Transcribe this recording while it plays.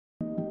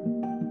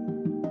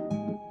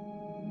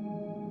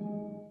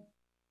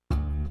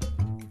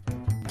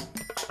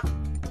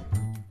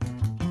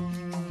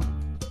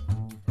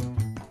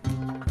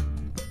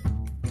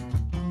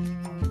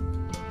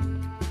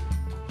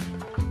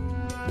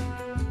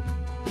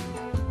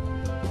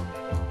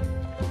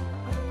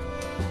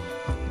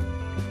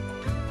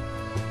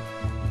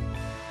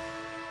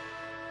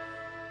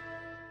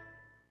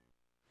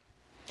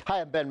Hi,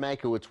 I'm Ben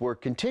Mankiewicz. We're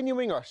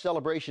continuing our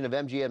celebration of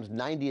MGM's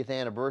 90th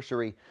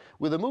anniversary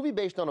with a movie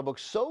based on a book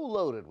so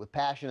loaded with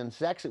passion and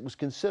sex it was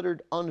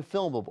considered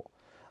unfilmable.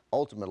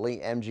 Ultimately,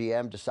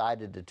 MGM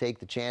decided to take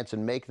the chance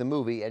and make the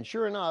movie, and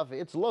sure enough,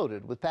 it's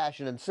loaded with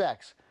passion and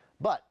sex,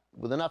 but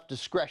with enough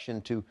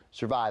discretion to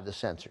survive the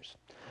censors.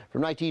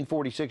 From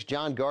 1946,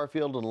 John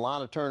Garfield and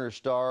Lana Turner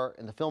star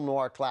in the film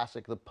noir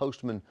classic The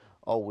Postman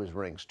Always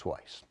Rings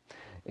Twice.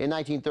 In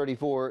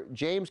 1934,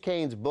 James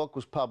Cain's book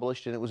was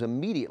published, and it was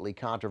immediately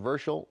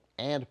controversial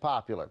and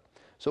popular.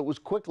 So it was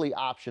quickly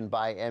optioned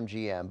by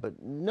MGM, but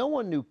no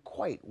one knew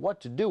quite what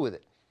to do with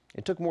it.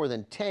 It took more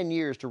than 10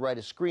 years to write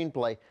a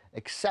screenplay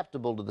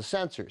acceptable to the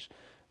censors,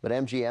 but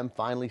MGM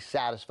finally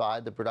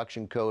satisfied the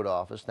production code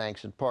office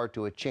thanks in part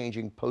to a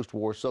changing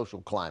post-war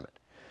social climate.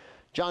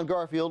 John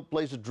Garfield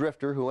plays a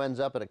drifter who ends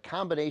up at a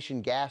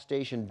combination gas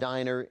station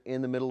diner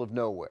in the middle of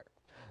nowhere.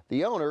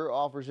 The owner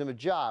offers him a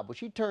job, which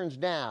he turns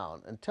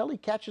down until he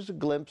catches a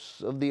glimpse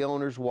of the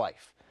owner's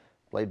wife,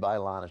 played by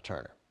Lana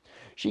Turner.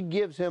 She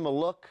gives him a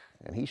look,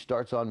 and he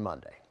starts on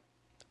Monday.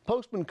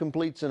 Postman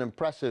completes an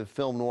impressive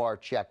film noir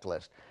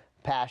checklist: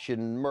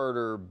 passion,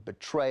 murder,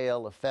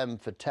 betrayal, a femme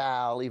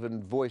fatale,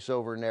 even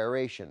voiceover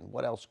narration.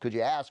 What else could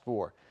you ask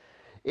for?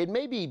 It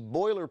may be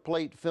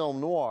boilerplate film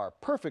noir,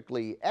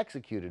 perfectly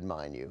executed,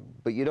 mind you,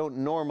 but you don't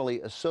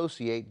normally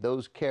associate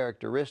those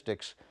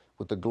characteristics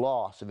with the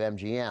gloss of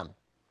MGM.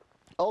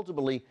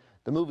 Ultimately,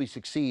 the movie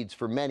succeeds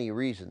for many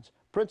reasons.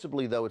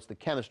 Principally, though, it's the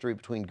chemistry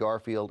between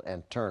Garfield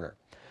and Turner.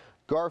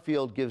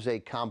 Garfield gives a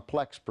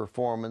complex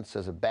performance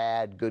as a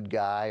bad good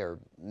guy, or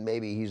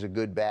maybe he's a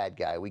good bad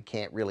guy. We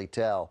can't really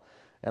tell.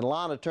 And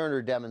Lana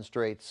Turner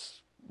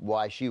demonstrates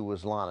why she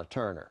was Lana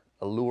Turner: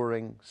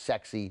 alluring,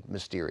 sexy,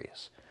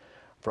 mysterious.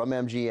 From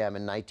MGM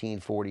in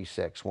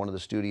 1946, one of the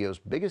studio's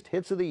biggest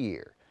hits of the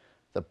year,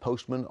 The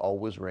Postman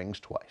Always Rings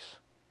Twice.